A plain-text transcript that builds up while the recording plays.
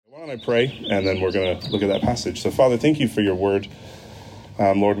I pray, and then we're going to look at that passage. So, Father, thank you for your word.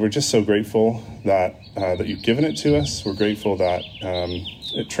 Lord, we're just so grateful that you've given it to us. We're grateful that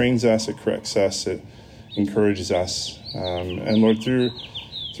it trains us, it corrects us, it encourages us. And Lord, through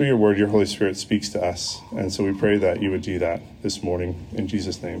your word, your Holy Spirit speaks to us. And so we pray that you would do that this morning. In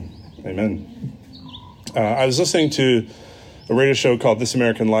Jesus' name, amen. I was listening to a radio show called This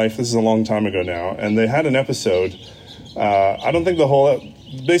American Life. This is a long time ago now. And they had an episode. I don't think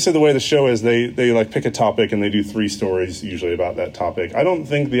basically the way the show is, they like pick a topic and they do 3 stories usually about that topic. I don't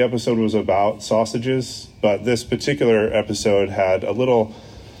think the episode was about sausages, but this particular episode had a little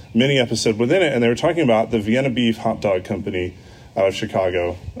mini episode within it. And they were talking about the Vienna Beef hot dog company out of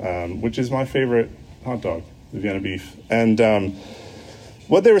Chicago, which is my favorite hot dog, the Vienna Beef. And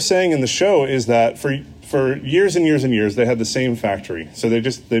what they were saying in the show is that for years and years and years, they had the same factory. So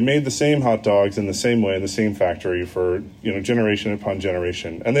they made the same hot dogs in the same way in the same factory for generation upon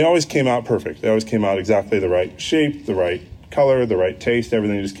generation. And they always came out perfect. They always came out exactly the right shape, the right color, the right taste.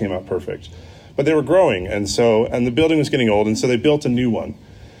 Everything just came out perfect. But they were growing, and the building was getting old, and so they built a new one.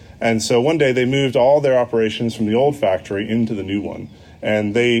 And so one day they moved all their operations from the old factory into the new one,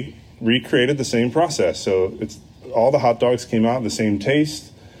 and they recreated the same process. So all the hot dogs came out the same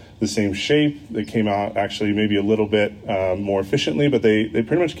taste, the same shape. They came out actually maybe a little bit more efficiently, but they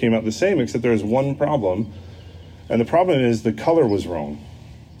pretty much came out the same, except there was one problem, and the problem is the color was wrong.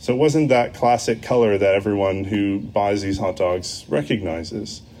 So it wasn't that classic color that everyone who buys these hot dogs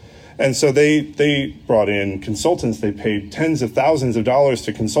recognizes. And so they brought in consultants. They paid tens of thousands of dollars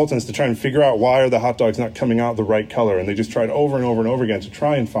to consultants to try and figure out why are the hot dogs not coming out the right color. And they just tried over and over and over again to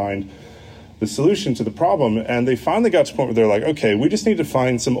try and find the solution to the problem. And they finally got to the point where they're like, okay, we just need to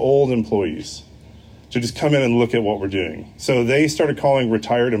find some old employees to just come in and look at what we're doing. So they started calling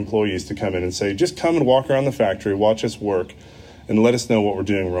retired employees to come in and say, just come and walk around the factory, watch us work, and let us know what we're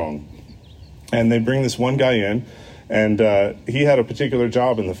doing wrong. And they bring this one guy in. And he had a particular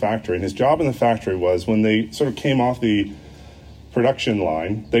job in the factory. And his job in the factory was when they sort of came off the production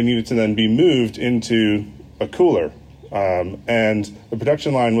line, they needed to then be moved into a cooler. And the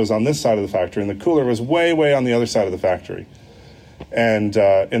production line was on this side of the factory, and the cooler was way, way on the other side of the factory. And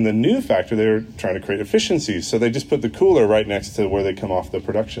in the new factory, they were trying to create efficiencies. So they just put the cooler right next to where they come off the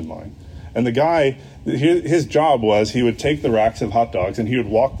production line. And the guy, his job was he would take the racks of hot dogs and he would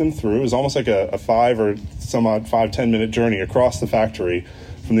walk them through. It was almost like a 10 minute journey across the factory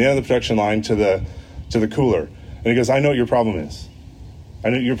from the end of the production line to the cooler. And he goes, I know what your problem is. I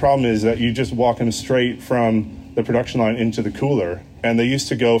know your problem is that you just walk them straight from the production line into the cooler. And they used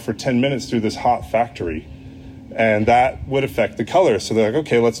to go for 10 minutes through this hot factory. And that would affect the color. So they're like,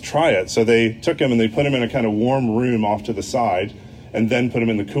 okay, let's try it. So they took him and they put him in a kind of warm room off to the side, and then put them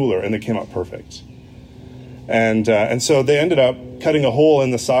in the cooler, and they came out perfect. And so they ended up cutting a hole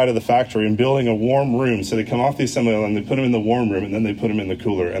in the side of the factory and building a warm room. So they come off the assembly line, they put them in the warm room, and then they put them in the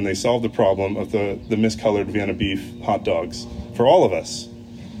cooler, and they solved the problem of the miscolored Vienna Beef hot dogs for all of us.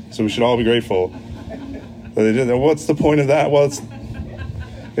 So we should all be grateful that they did that. What's the point of that? Well,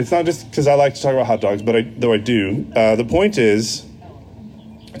 it's not just because I like to talk about hot dogs, though I do. The point is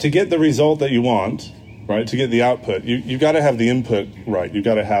to get the result that you want, right, to get the output, you've got to have the input right. You've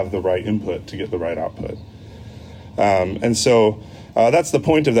got to have the right input to get the right output. And so that's the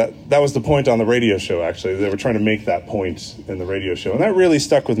point of that. That was the point on the radio show, actually. They were trying to make that point in the radio show. And that really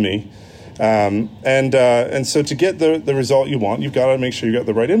stuck with me. And so to get the result you want, you've got to make sure you got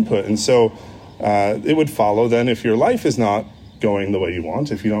the right input. And so it would follow then if your life is not going the way you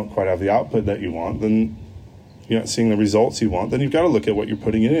want, if you don't quite have the output that you want, then you're not seeing the results you want, then you've got to look at what you're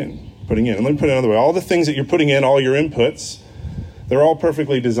putting in. And let me put it another way. All the things that you're putting in, all your inputs, they're all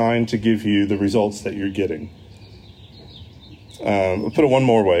perfectly designed to give you the results that you're getting. I'll put it one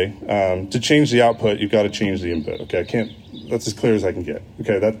more way. To change the output, you've got to change the input. Okay, that's as clear as I can get.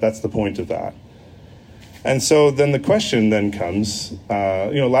 Okay, that's the point of that. And so then the question then comes,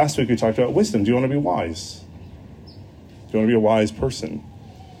 last week we talked about wisdom. Do you want to be wise? Do you want to be a wise person?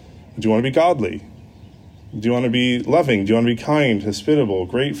 Do you want to be godly? Do you want to be loving? Do you want to be kind, hospitable,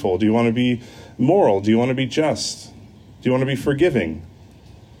 grateful? Do you want to be moral? Do you want to be just? Do you want to be forgiving?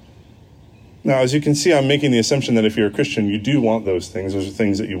 Now, as you can see, I'm making the assumption that if you're a Christian, you do want those things. Those are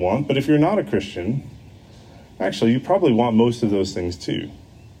things that you want. But if you're not a Christian, actually, you probably want most of those things too.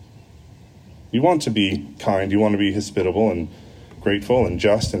 You want to be kind. You want to be hospitable and grateful and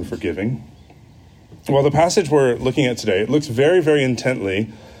just and forgiving. Well, the passage we're looking at today, it looks very, very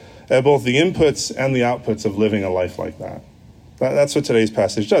intently at both the inputs and the outputs of living a life like that. That's what today's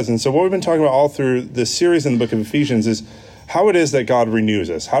passage does. And so what we've been talking about all through this series in the book of Ephesians is how it is that God renews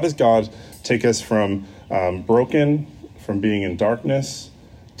us. How does God take us from broken, from being in darkness,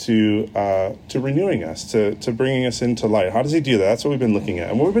 to renewing us, to bringing us into light. How does he do that? That's what we've been looking at.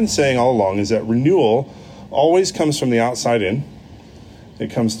 And what we've been saying all along is that renewal always comes from the outside in. It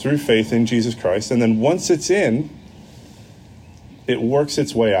comes through faith in Jesus Christ. And then once it's in, it works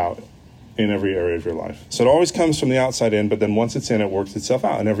its way out in every area of your life. So it always comes from the outside in, but then once it's in, it works itself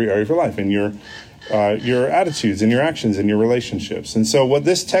out in every area of your life, in your attitudes, in your actions, in your relationships. And so what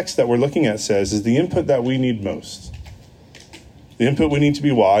this text that we're looking at says is the input that we need most. The input we need to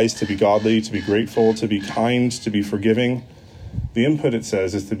be wise, to be godly, to be grateful, to be kind, to be forgiving. The input, it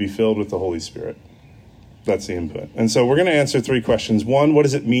says, is to be filled with the Holy Spirit. That's the input. And so we're going to answer three questions. One, what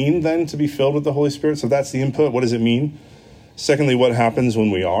does it mean then to be filled with the Holy Spirit? So that's the input. What does it mean? Secondly, what happens when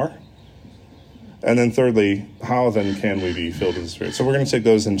we are? And then thirdly, how then can we be filled with the Spirit? So we're going to take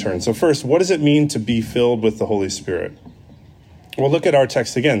those in turn. So first, what does it mean to be filled with the Holy Spirit? Well, look at our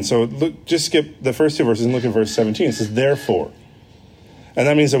text again. So just skip the first two verses and look at verse 17. It says, therefore. And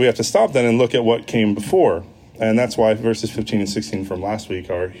that means that we have to stop then and look at what came before. And that's why verses 15 and 16 from last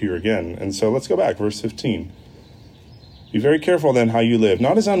week are here again. And so let's go back, verse 15. Be very careful then how you live,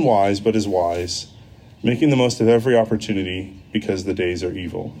 not as unwise, but as wise, making the most of every opportunity because the days are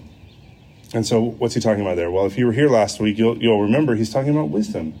evil. And so what's he talking about there? Well, if you were here last week, you'll remember he's talking about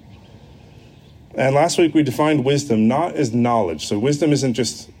wisdom. And last week we defined wisdom not as knowledge. So wisdom isn't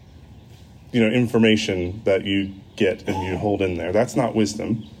just, information that you get and you hold in there. That's not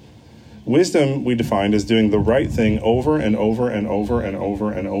wisdom. Wisdom we defined as doing the right thing over and over and over and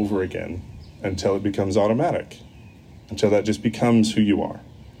over and over again until it becomes automatic, until that just becomes who you are.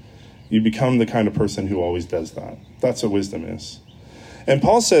 You become the kind of person who always does that. That's what wisdom is. And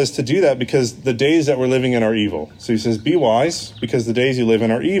Paul says to do that because the days that we're living in are evil. So he says, be wise because the days you live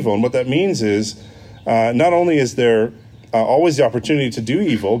in are evil. And what that means is not only is there always the opportunity to do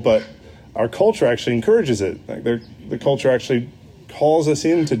evil, but our culture actually encourages it. The culture actually calls us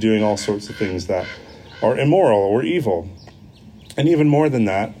into doing all sorts of things that are immoral or evil. And even more than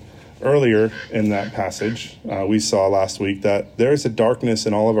that, earlier in that passage, we saw last week that there is a darkness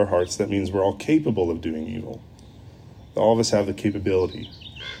in all of our hearts that means we're all capable of doing evil. All of us have the capability.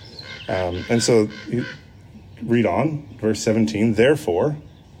 And so read on, verse 17, therefore,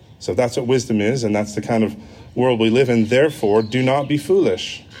 so that's what wisdom is, and that's the kind of world we live in. Therefore, do not be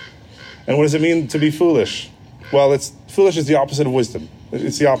foolish. And what does it mean to be foolish? Well, foolish is the opposite of wisdom.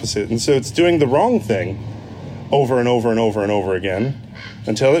 It's the opposite. And so it's doing the wrong thing over and over and over and over again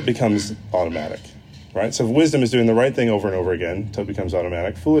until it becomes automatic, right? So wisdom is doing the right thing over and over again until it becomes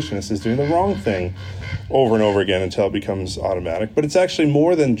automatic. Foolishness is doing the wrong thing over and over again until it becomes automatic. But it's actually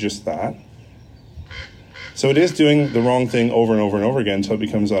more than just that. So it is doing the wrong thing over and over and over again until it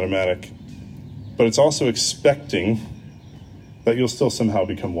becomes automatic. But it's also expecting that you'll still somehow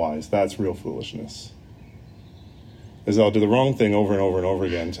become wise. That's real foolishness. Is I'll do the wrong thing over and over and over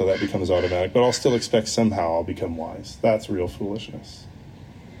again until that becomes automatic, but I'll still expect somehow I'll become wise. That's real foolishness.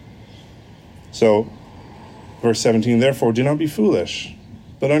 So, verse 17, therefore, do not be foolish,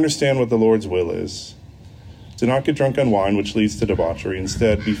 but understand what the Lord's will is. Do not get drunk on wine, which leads to debauchery.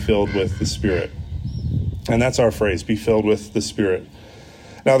 Instead, be filled with the Spirit. And that's our phrase, be filled with the Spirit.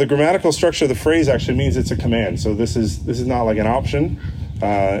 Now, the grammatical structure of the phrase actually means it's a command. So this is not like an option.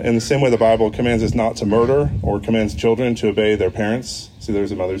 In the same way the Bible commands us not to murder or commands children to obey their parents. See,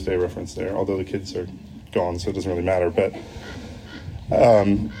 there's a Mother's Day reference there, although the kids are gone, so it doesn't really matter. But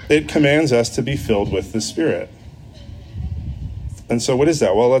it commands us to be filled with the Spirit. And so what is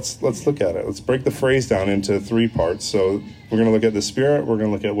that? Well, let's look at it. Let's break the phrase down into three parts. So we're going to look at the Spirit, we're going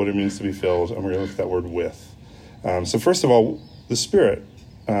to look at what it means to be filled, and we're going to look at that word with. So first of all, the Spirit.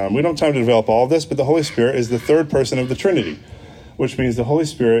 We don't have time to develop all of this, but the Holy Spirit is the third person of the Trinity, which means the Holy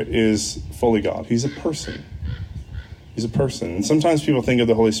Spirit is fully God. He's a person. He's a person. And sometimes people think of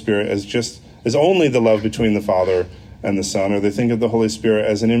the Holy Spirit as only the love between the Father and the Son, or they think of the Holy Spirit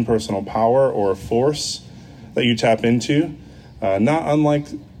as an impersonal power or a force that you tap into, not unlike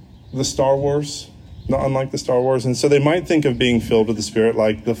the Star Wars. And so they might think of being filled with the Spirit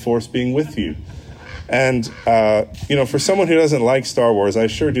like the Force being with you. And, for someone who doesn't like Star Wars, I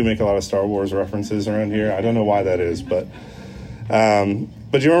sure do make a lot of Star Wars references around here. I don't know why that is, but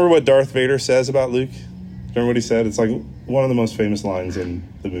do you remember what Darth Vader says about Luke? Do you remember what he said? It's like one of the most famous lines in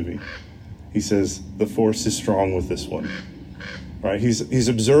the movie. He says, the Force is strong with this one, right? He's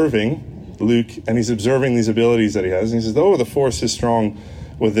observing Luke, and he's observing these abilities that he has. And he says, oh, the Force is strong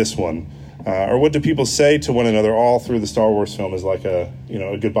with this one. Or what do people say to one another all through the Star Wars film is like a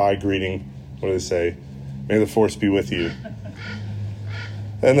goodbye greeting. What do they say? May the Force be with you.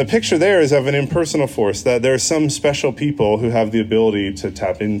 And the picture there is of an impersonal force, that there are some special people who have the ability to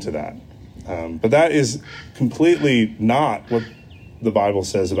tap into that. But that is completely not what the Bible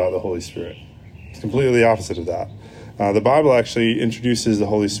says about the Holy Spirit. It's completely the opposite of that. The Bible actually introduces the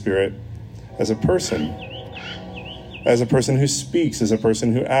Holy Spirit as a person who speaks, as a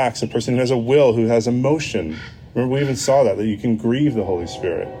person who acts, a person who has a will, who has emotion. Remember, we even saw that you can grieve the Holy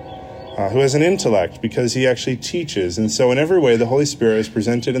Spirit, who has an intellect because he actually teaches. And so in every way, the Holy Spirit is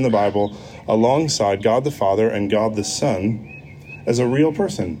presented in the Bible alongside God the Father and God the Son as a real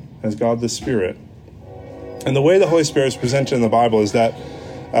person, as God the Spirit. And the way the Holy Spirit is presented in the Bible is that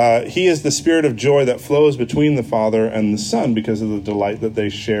he is the spirit of joy that flows between the Father and the Son because of the delight that they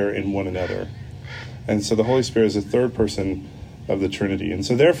share in one another. And so the Holy Spirit is the third person of the Trinity. And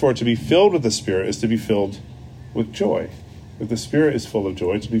so therefore, to be filled with the Spirit is to be filled with joy. If the Spirit is full of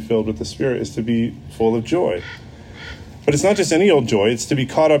joy, to be filled with the Spirit is to be full of joy. But it's not just any old joy, it's to be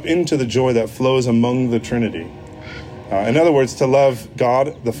caught up into the joy that flows among the Trinity. In other words, to love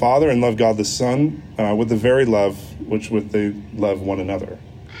God the Father and love God the Son with the very love with they love one another.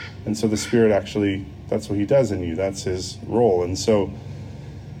 And so the Spirit actually, that's what he does in you. That's his role. And so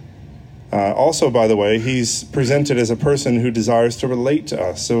also, by the way, he's presented as a person who desires to relate to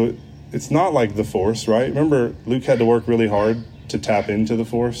us. So it's not like the Force, right? Remember, Luke had to work really hard to tap into the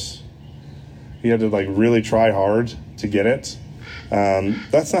Force. He had to really try hard to get it.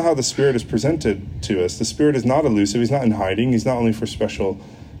 That's not how the Spirit is presented to us. The Spirit is not elusive. He's not in hiding. He's not only for special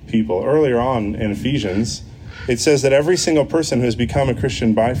people. Earlier on in Ephesians, it says that every single person who has become a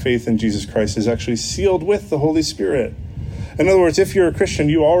Christian by faith in Jesus Christ is actually sealed with the Holy Spirit. In other words, if you're a Christian,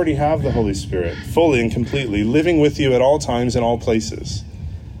 you already have the Holy Spirit fully and completely living with you at all times in all places.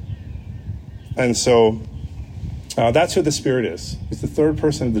 And so that's who the Spirit is. He's the third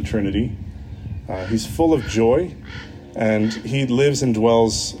person of the Trinity. He's full of joy, and he lives and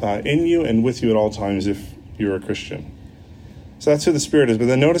dwells in you and with you at all times if you're a Christian. So that's who the Spirit is. But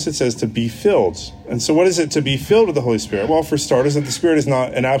then notice it says to be filled. And so what is it to be filled with the Holy Spirit? Well, for starters, that the Spirit is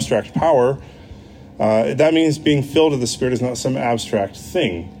not an abstract power. That means being filled with the Spirit is not some abstract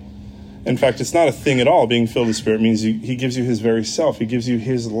thing. In fact, it's not a thing at all. Being filled with the Spirit means he gives you his very self. He gives you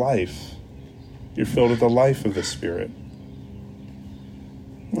his life. You're filled with the life of the Spirit.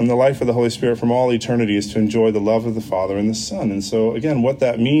 And the life of the Holy Spirit from all eternity is to enjoy the love of the Father and the Son. And so, again, what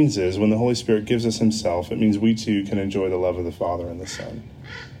that means is when the Holy Spirit gives us himself, it means we too can enjoy the love of the Father and the Son.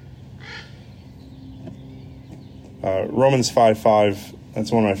 Romans 5:5,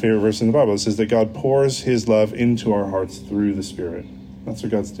 that's one of my favorite verses in the Bible. It says that God pours his love into our hearts through the Spirit. That's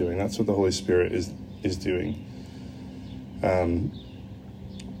what God's doing. That's what the Holy Spirit is doing.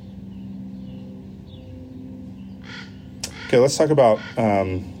 Okay, let's talk about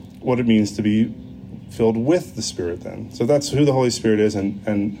what it means to be filled with the Spirit then. So that's who the Holy Spirit is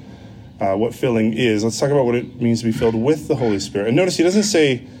and what filling is. Let's talk about what it means to be filled with the Holy Spirit. And notice he doesn't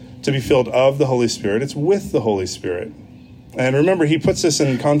say to be filled of the Holy Spirit. It's with the Holy Spirit. And remember, he puts this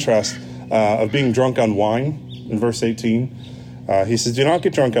in contrast of being drunk on wine in verse 18. He says, do not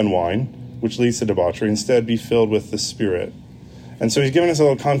get drunk on wine, which leads to debauchery. Instead, be filled with the Spirit. And so he's giving us a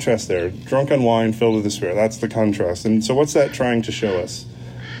little contrast there. Drunk on wine, filled with the Spirit. That's the contrast. And so what's that trying to show us?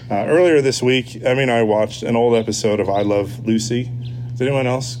 Earlier this week, Emmy and I watched an old episode of I Love Lucy. Did anyone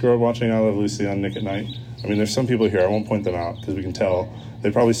else grow up watching I Love Lucy on Nick at Night? I mean, there's some people here. I won't point them out because we can tell. They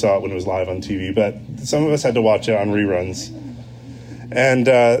probably saw it when it was live on TV. But some of us had to watch it on reruns.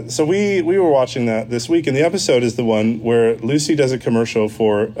 And so we were watching that this week. And the episode is the one where Lucy does a commercial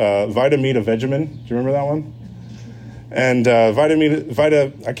for Vitamita Vegemin. Do you remember that one? And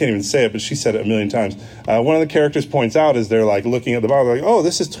Vita, I can't even say it, but she said it a million times. One of the characters points out as they're looking at the bottle, oh,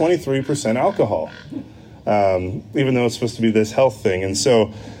 this is 23% alcohol, even though it's supposed to be this health thing. And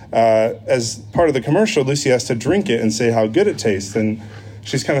so as part of the commercial, Lucy has to drink it and say how good it tastes. And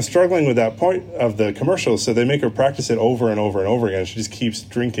she's kind of struggling with that point of the commercial, so they make her practice it over and over and over again. She just keeps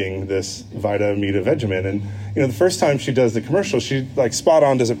drinking this Vitamita Vegemin. And, the first time she does the commercial, she, spot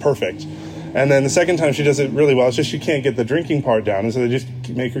on does it perfect. And then the second time she does it really well. It's just she can't get the drinking part down, and so they just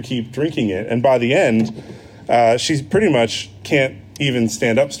make her keep drinking it. And by the end, she pretty much can't even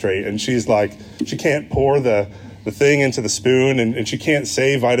stand up straight. And she's she can't pour the thing into the spoon, and she can't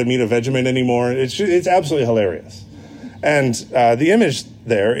say Vitamita Vegemin anymore. It's absolutely hilarious. And the image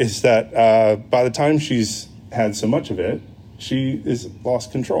there is that by the time she's had so much of it, she is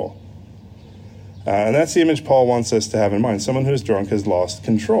lost control. And that's the image Paul wants us to have in mind. Someone who is drunk has lost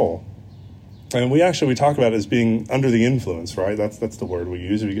control. And we talk about it as being under the influence, right? That's the word we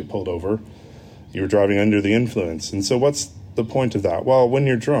use if you get pulled over. You were driving under the influence. And so what's the point of that? Well, when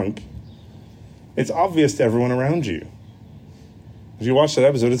you're drunk, it's obvious to everyone around you. If you watch that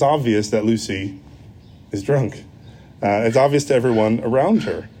episode, it's obvious that Lucy is drunk. It's obvious to everyone around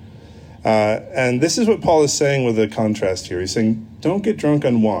her. And this is what Paul is saying with the contrast here. He's saying, don't get drunk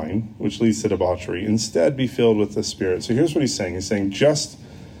on wine, which leads to debauchery. Instead, be filled with the Spirit. So here's what he's saying. He's saying, just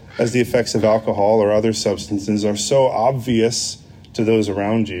as the effects of alcohol or other substances are so obvious to those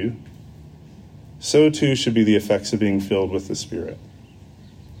around you, so too should be the effects of being filled with the Spirit.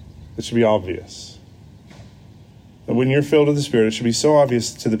 It should be obvious. And when you're filled with the Spirit, it should be so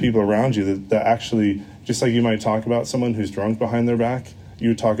obvious to the people around you that actually, just like you might talk about someone who's drunk behind their back, you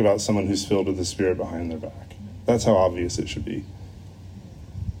would talk about someone who's filled with the Spirit behind their back. That's how obvious it should be.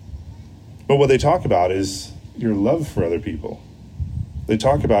 But what they talk about is your love for other people. They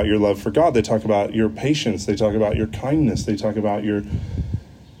talk about your love for God. They talk about your patience. They talk about your kindness. They talk about your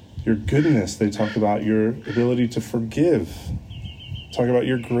goodness. They talk about your ability to forgive. Talk about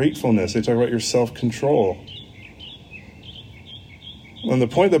your gratefulness. They talk about your self-control. And the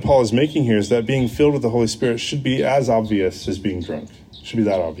point that Paul is making here is that being filled with the Holy Spirit should be as obvious as being drunk. It should be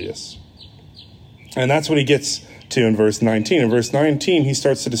that obvious. And that's what he gets to in verse 19. In verse 19, he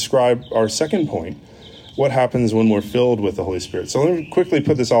starts to describe our second point, what happens when we're filled with the Holy Spirit. So let me quickly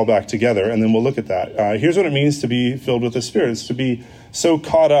put this all back together, and then we'll look at that. Here's what it means to be filled with the Spirit. It's to be so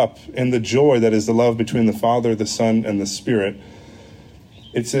caught up in the joy that is the love between the Father, the Son, and the Spirit.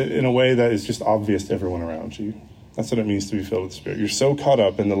 It's in a way that is just obvious to everyone around you. That's what it means to be filled with the Spirit. You're so caught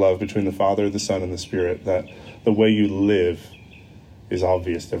up in the love between the Father, the Son, and the Spirit that the way you live is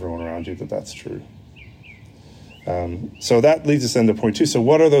obvious to everyone around you that that's true. So that leads us then to point two. So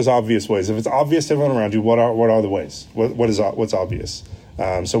what are those obvious ways? If it's obvious to everyone around you, what are the ways? What's obvious?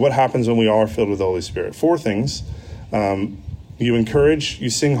 So what happens when we are filled with the Holy Spirit? 4 things. You encourage, you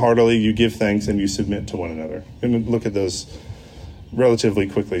sing heartily, you give thanks, and you submit to one another. And look at those relatively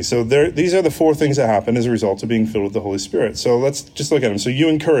quickly. So these are the 4 things that happen as a result of being filled with the Holy Spirit. So let's just look at them. So you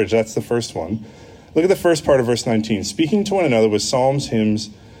encourage, that's the first one. Look at the first part of verse 19. Speaking to one another with psalms,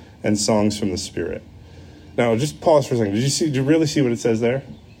 hymns, and songs from the Spirit. Now, just pause for a second. Did you really see what it says there?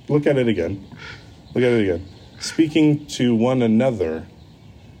 Look at it again. Look at it again. Speaking to one another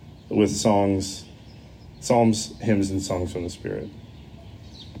with psalms, hymns, and songs from the Spirit.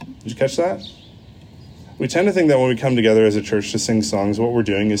 Did you catch that? We tend to think that when we come together as a church to sing songs, what we're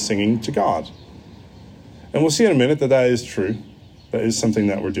doing is singing to God. And we'll see in a minute that is true. That is something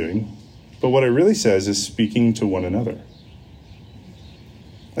that we're doing. But what it really says is speaking to one another.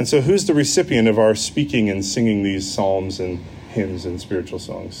 And so who's the recipient of our speaking and singing these psalms and hymns and spiritual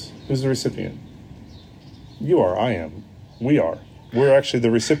songs? Who's the recipient? You are, I am, we are. We're actually the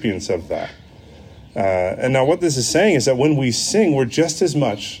recipients of that. And now what this is saying is that when we sing, we're just as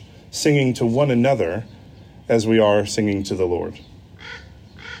much singing to one another as we are singing to the Lord.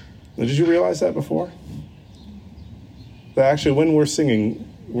 Now, did you realize that before? That actually when we're singing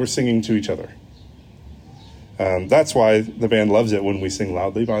to each other. That's why the band loves it when we sing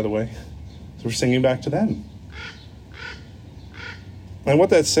loudly, by the way. So we're singing back to them. And what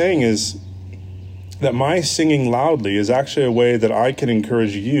that's saying is that my singing loudly is actually a way that I can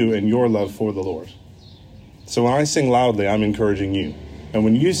encourage you in your love for the Lord. So when I sing loudly, I'm encouraging you. And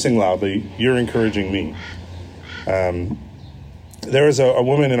when you sing loudly, you're encouraging me. There was a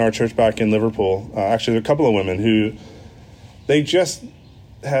woman in our church back in Liverpool, actually a couple of women who, they just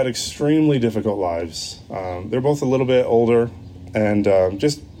had extremely difficult lives. They're both a little bit older and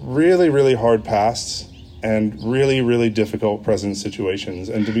just really, really hard pasts and really, really difficult present situations.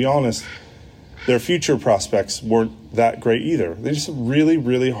 And to be honest, their future prospects weren't that great either. They just had really,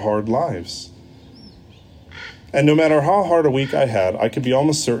 really hard lives. And no matter how hard a week I had, I could be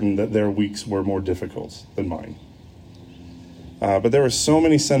almost certain that their weeks were more difficult than mine. But there were so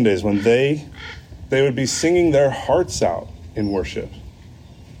many Sundays when they would be singing their hearts out in worship.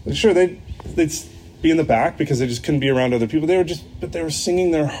 Sure, they'd be in the back because they just couldn't be around other people. But they were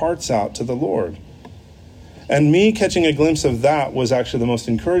singing their hearts out to the Lord. And me catching a glimpse of that was actually the most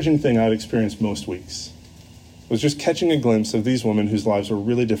encouraging thing I'd experienced most weeks. Was just catching a glimpse of these women whose lives were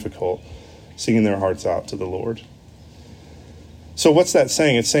really difficult, singing their hearts out to the Lord. So what's that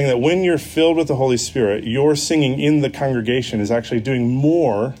saying? It's saying that when you're filled with the Holy Spirit, your singing in the congregation is actually doing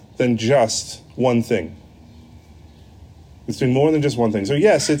more than just one thing. It's doing more than just one thing. So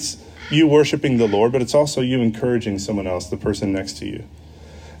yes, it's you worshiping the Lord, but it's also you encouraging someone else, the person next to you.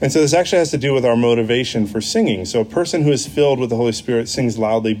 And so this actually has to do with our motivation for singing. So a person who is filled with the Holy Spirit sings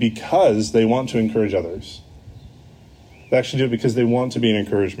loudly because they want to encourage others. They actually do it because they want to be an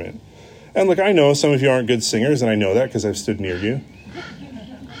encouragement. And look, I know some of you aren't good singers, and I know that because I've stood near you.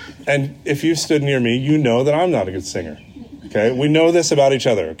 And if you've stood near me, you know that I'm not a good singer. Okay? We know this about each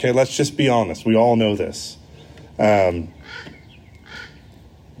other. Okay? Let's just be honest. We all know this.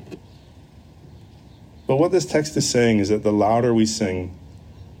 But what this text is saying is that the louder we sing,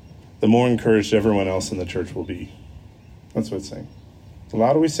 the more encouraged everyone else in the church will be. That's what it's saying. The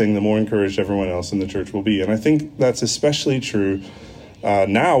louder we sing, the more encouraged everyone else in the church will be. And I think that's especially true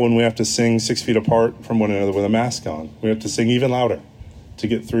now when we have to sing 6 feet apart from one another with a mask on. We have to sing even louder to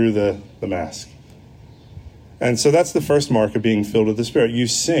get through the mask. And so that's the first mark of being filled with the Spirit. You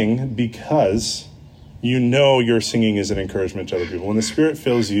sing because you know your singing is an encouragement to other people. When the Spirit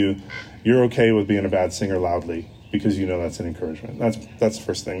fills you, you're okay with being a bad singer loudly because you know that's an encouragement. That's the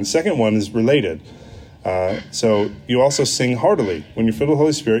first thing. The second one is related. So you also sing heartily. When you're filled with the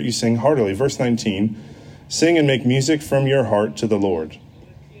Holy Spirit, you sing heartily. Verse 19, sing and make music from your heart to the Lord.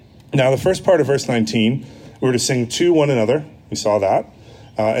 Now, the first part of verse 19, we're to sing to one another. We saw that.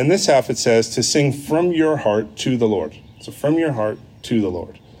 In this half, it says to sing from your heart to the Lord. So from your heart to the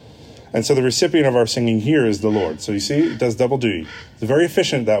Lord. And so the recipient of our singing here is the Lord. So you see, it does double duty. It's very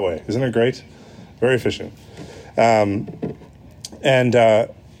efficient that way. Isn't it great? Very efficient.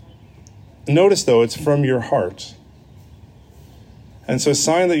 Notice, though, it's from your heart. And so a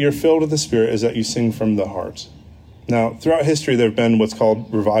sign that you're filled with the Spirit is that you sing from the heart. Now, throughout history, there have been what's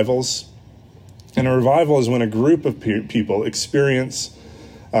called revivals. And a revival is when a group of people experience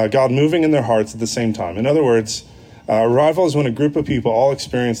God moving in their hearts at the same time. In other words, a revival is when a group of people all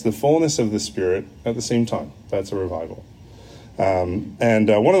experience the fullness of the Spirit at the same time. That's a revival. One of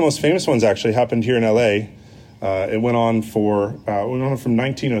the most famous ones actually happened here in L.A. It went on from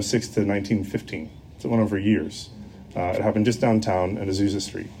 1906 to 1915. So it went on for years. It happened just downtown at Azusa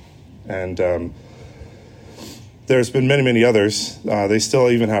Street. And there's been many, many others. They still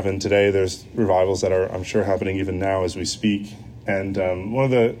even happen today. There's revivals that are, I'm sure, happening even now as we speak. And one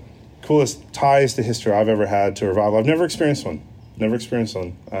of the coolest ties to history I've ever had to a revival, I've never experienced one. But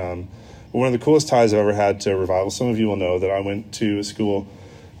one of the coolest ties I've ever had to a revival, some of you will know that I went to a school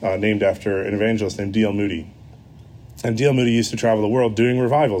named after an evangelist named D.L. Moody. And D.L. Moody used to travel the world doing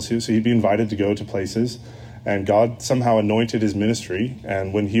revivals. So he'd be invited to go to places, and God somehow anointed his ministry.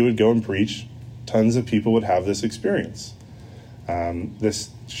 And when he would go and preach, tons of people would have this experience,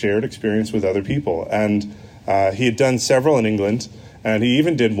 this shared experience with other people. And he had done several in England, and he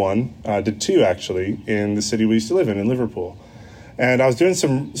even did two actually, in the city we used to live in Liverpool. And I was doing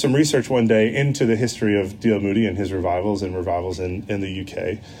some research one day into the history of D.L. Moody and his revivals in the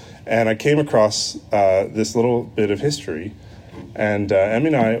UK. And I came across this little bit of history. And Emmy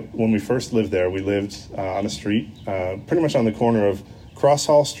and I, when we first lived there, we lived on a street, pretty much on the corner of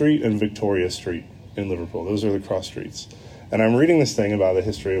Crosshall Street and Victoria Street in Liverpool. Those are the cross streets. And I'm reading this thing about the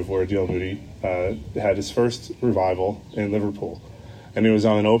history of where D.L. Moody had his first revival in Liverpool. And it was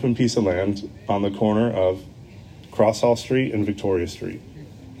on an open piece of land on the corner of Crosshall Street and Victoria Street.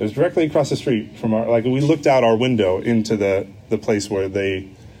 It was directly across the street from we looked out our window into the place where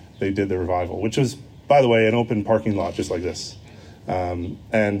they did the revival, which was, by the way, an open parking lot just like this.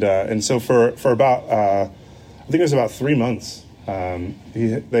 And so for about, I think it was about 3 months,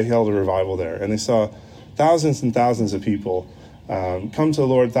 they held a revival there, and they saw thousands and thousands of people come to the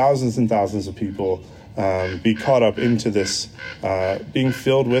Lord, thousands and thousands of people be caught up into this being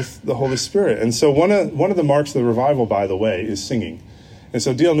filled with the Holy Spirit. And so one of the marks of the revival, by the way, is singing. And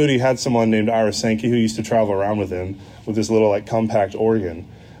so D.L. Moody had someone named Ira Sankey who used to travel around with him with this little compact organ,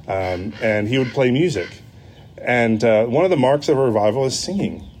 and he would play music. And one of the marks of a revival is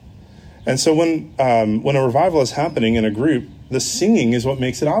singing. And so when a revival is happening in a group, the singing is what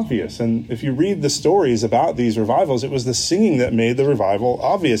makes it obvious. And if you read the stories about these revivals, it was the singing that made the revival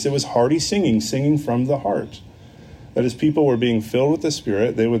obvious. It was hearty singing from the heart. That as people were being filled with the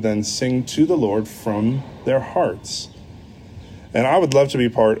Spirit, they would then sing to the Lord from their hearts. And I would love to be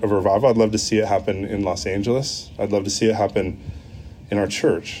part of a revival. I'd love to see it happen in Los Angeles. I'd love to see it happen in our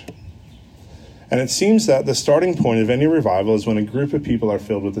church. And it seems that the starting point of any revival is when a group of people are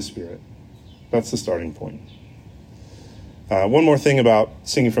filled with the Spirit. That's the starting point. One more thing about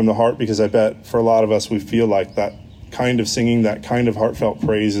singing from the heart, because I bet for a lot of us, we feel like that kind of singing, that kind of heartfelt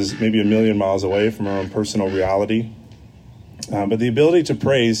praise is maybe a million miles away from our own personal reality. But the ability to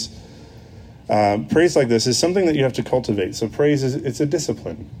praise like this is something that you have to cultivate. So praise it's a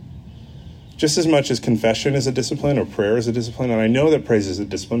discipline. Just as much as confession is a discipline or prayer is a discipline. And I know that praise is a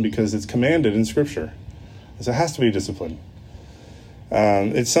discipline because it's commanded in Scripture. So it has to be a discipline.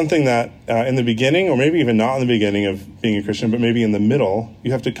 It's something that in the beginning, or maybe even not in the beginning of being a Christian, but maybe in the middle,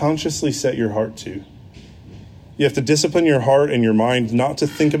 you have to consciously set your heart to. You have to discipline your heart and your mind not to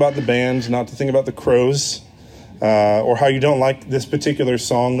think about the band, not to think about the Crows, or how you don't like this particular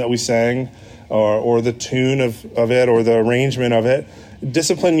song that we sang, or the tune of it, or the arrangement of it.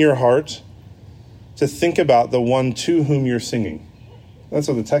 Discipline your heart to think about the one to whom you're singing. That's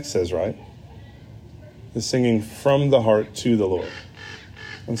what the text says, right? The singing from the heart to the Lord.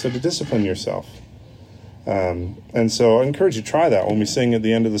 And so to discipline yourself. And so I encourage you to try that when we sing at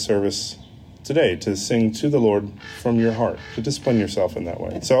the end of the service today, to sing to the Lord from your heart, to discipline yourself in that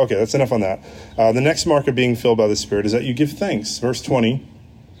way. So, okay, that's enough on that. The next mark of being filled by the Spirit is that you give thanks. Verse 20,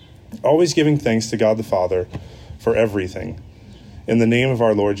 always giving thanks to God the Father for everything in the name of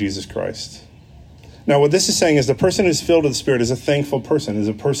our Lord Jesus Christ. Now, what this is saying is the person who's filled with the Spirit is a thankful person, is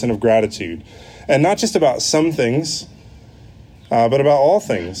a person of gratitude. And not just about some things, but about all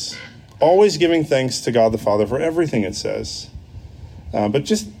things. Always giving thanks to God the Father for everything, it says. But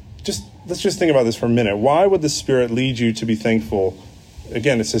let's just think about this for a minute. Why would the Spirit lead you to be thankful?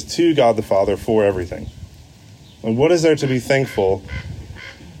 Again, it says to God the Father for everything. And what is there to be thankful?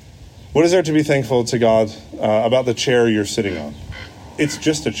 What is there to be thankful to God about the chair you're sitting on? It's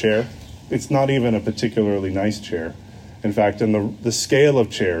just a chair. It's not even a particularly nice chair. In fact, in the scale of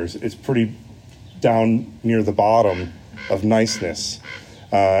chairs, it's pretty down near the bottom of niceness.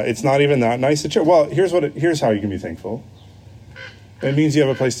 It's not even that nice a chair. Well, here's how you can be thankful. It means you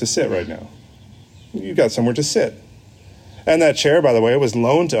have a place to sit right now. You've got somewhere to sit. And that chair, by the way, was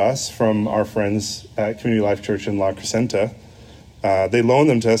loaned to us from our friends at Community Life Church in La Crescenta. They loaned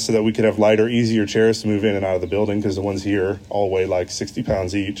them to us so that we could have lighter, easier chairs to move in and out of the building, because the ones here all weigh like 60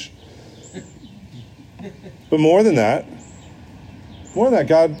 pounds each. But more than that,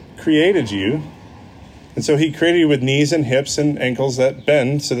 God created you. And so he created you with knees and hips and ankles that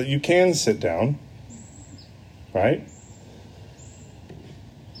bend so that you can sit down, right?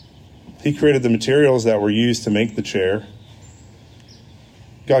 He created the materials that were used to make the chair.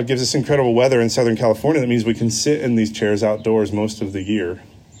 God gives us incredible weather in Southern California. That means we can sit in these chairs outdoors most of the year.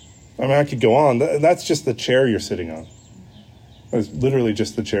 I mean, I could go on. That's just the chair you're sitting on. That's literally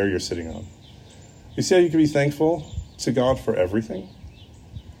just the chair you're sitting on. You see how you can be thankful to God for everything?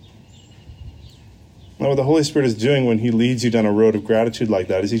 Now, what the Holy Spirit is doing when he leads you down a road of gratitude like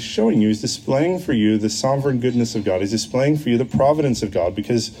that is he's showing you, he's displaying for you the sovereign goodness of God. He's displaying for you the providence of God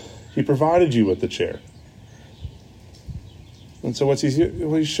because he provided you with the chair. And so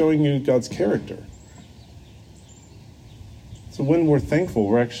he's showing you God's character. So when we're thankful,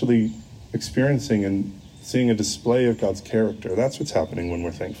 we're actually experiencing and seeing a display of God's character. That's what's happening when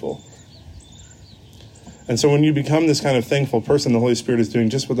we're thankful. And so when you become this kind of thankful person, the Holy Spirit is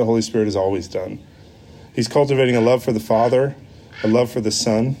doing just what the Holy Spirit has always done. He's cultivating a love for the Father, a love for the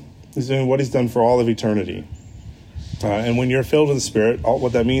Son. He's doing what he's done for all of eternity. And when you're filled with the Spirit,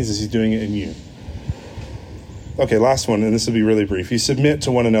 what that means is he's doing it in you. Okay, last one, and this will be really brief. You submit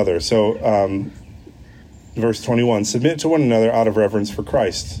to one another. So, verse 21, submit to one another out of reverence for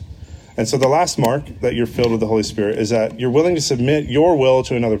Christ. And so the last mark that you're filled with the Holy Spirit is that you're willing to submit your will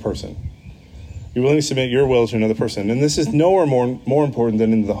to another person. You're willing to submit your will to another person. And this is nowhere more important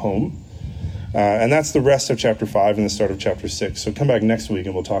than in the home. And that's the rest of chapter 5 and the start of chapter 6. So come back next week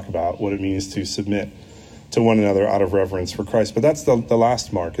and we'll talk about what it means to submit to one another out of reverence for Christ. But that's the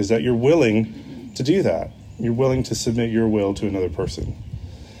last mark, is that you're willing to do that. You're willing to submit your will to another person.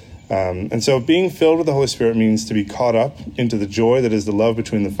 And so being filled with the Holy Spirit means to be caught up into the joy that is the love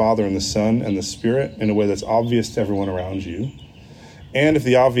between the Father and the Son and the Spirit in a way that's obvious to everyone around you. And if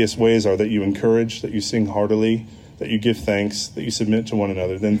the obvious ways are that you encourage, that you sing heartily, that you give thanks, that you submit to one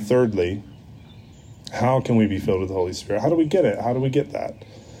another, then thirdly, how can we be filled with the Holy Spirit? How do we get it? How do we get that?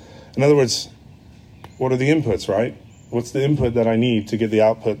 In other words, what are the inputs, right? What's the input that I need to get the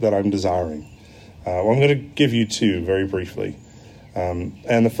output that I'm desiring? Well, I'm going to give you two very briefly.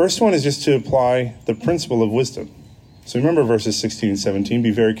 And the first one is just to apply the principle of wisdom. So remember verses 16 and 17,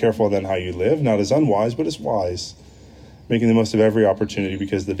 be very careful then how you live, not as unwise, but as wise, making the most of every opportunity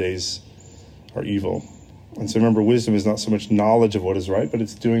because the days are evil. And so remember, wisdom is not so much knowledge of what is right, but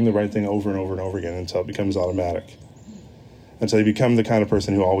it's doing the right thing over and over and over again until it becomes automatic, until you become the kind of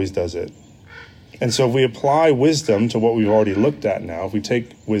person who always does it. And so if we apply wisdom to what we've already looked at now, if we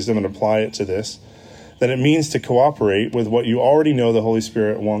take wisdom and apply it to this, then it means to cooperate with what you already know the Holy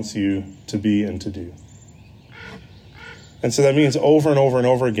Spirit wants you to be and to do. And so that means over and over and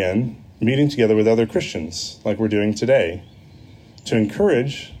over again, meeting together with other Christians, like we're doing today, to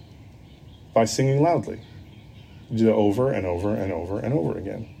encourage by singing loudly. Do that over and over and over and over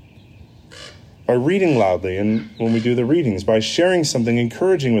again. By reading loudly, and when we do the readings, by sharing something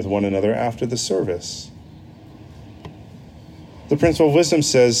encouraging with one another after the service. The principle of wisdom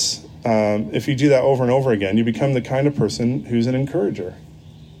says, if you do that over and over again, you become the kind of person who's an encourager.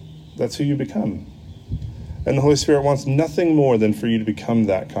 That's who you become. And the Holy Spirit wants nothing more than for you to become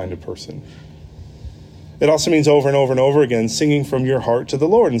that kind of person. It also means over and over and over again, singing from your heart to the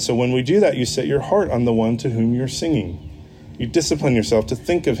Lord. And so when we do that, you set your heart on the one to whom you're singing. You discipline yourself to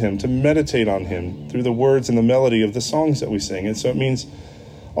think of him, to meditate on him through the words and the melody of the songs that we sing. And so it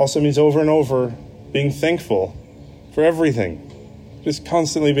also means over and over being thankful for everything. Just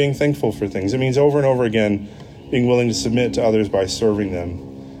constantly being thankful for things. It means over and over again being willing to submit to others by serving them.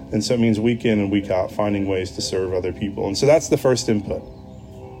 And so it means week in and week out finding ways to serve other people. And so that's the first input.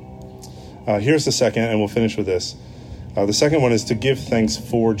 Here's the second, and we'll finish with this. The second one is to give thanks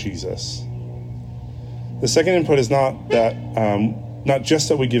for Jesus. The second input is not that, not just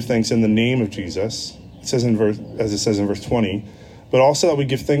that we give thanks in the name of Jesus, it says as it says in verse 20, but also that we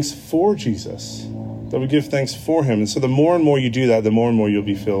give thanks for Jesus, that we give thanks for him. And so the more and more you do that, the more and more you'll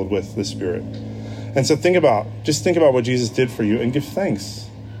be filled with the Spirit. And so think about what Jesus did for you and give thanks.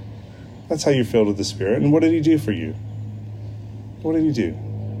 That's how you're filled with the Spirit. And what did he do for you? What did he do?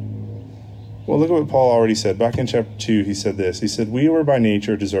 Well, look at what Paul already said. Back in chapter 2, he said this. He said, we were by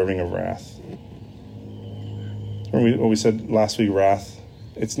nature deserving of wrath. Remember what we said last week, wrath?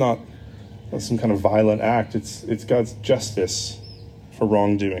 It's not some kind of violent act. It's God's justice for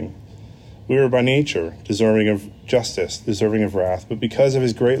wrongdoing. We were by nature deserving of justice, deserving of wrath. But because of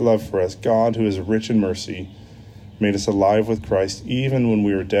his great love for us, God, who is rich in mercy, made us alive with Christ even when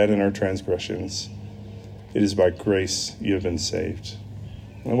we were dead in our transgressions. It is by grace you have been saved.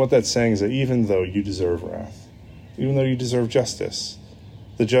 And what that's saying is that even though you deserve wrath, even though you deserve justice,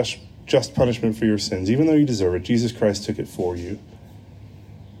 the just punishment for your sins, even though you deserve it, Jesus Christ took it for you.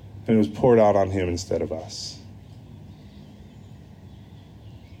 And it was poured out on him instead of us.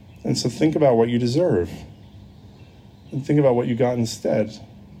 And so think about what you deserve. And think about what you got instead.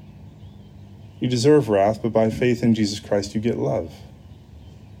 You deserve wrath, but by faith in Jesus Christ, you get love.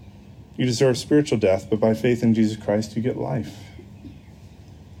 You deserve spiritual death, but by faith in Jesus Christ, you get life.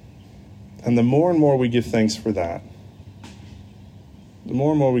 And the more and more we give thanks for that, the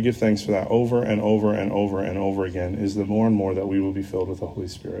more and more we give thanks for that over and over and over and over again, is the more and more that we will be filled with the Holy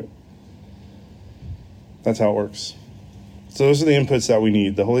Spirit. That's how it works. So those are the inputs that we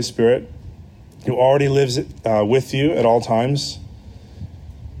need. The Holy Spirit, who already lives with you at all times,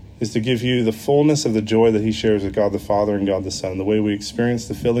 is to give you the fullness of the joy that he shares with God the Father and God the Son. The way we experience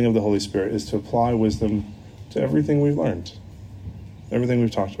the filling of the Holy Spirit is to apply wisdom to everything we've learned, everything we've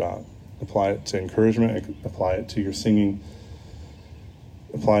talked about. Apply it to encouragement, apply it to your singing,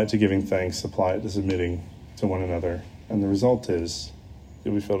 apply it to giving thanks, apply it to submitting to one another. And the result is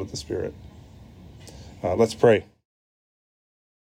you'll be filled with the Spirit. Let's pray.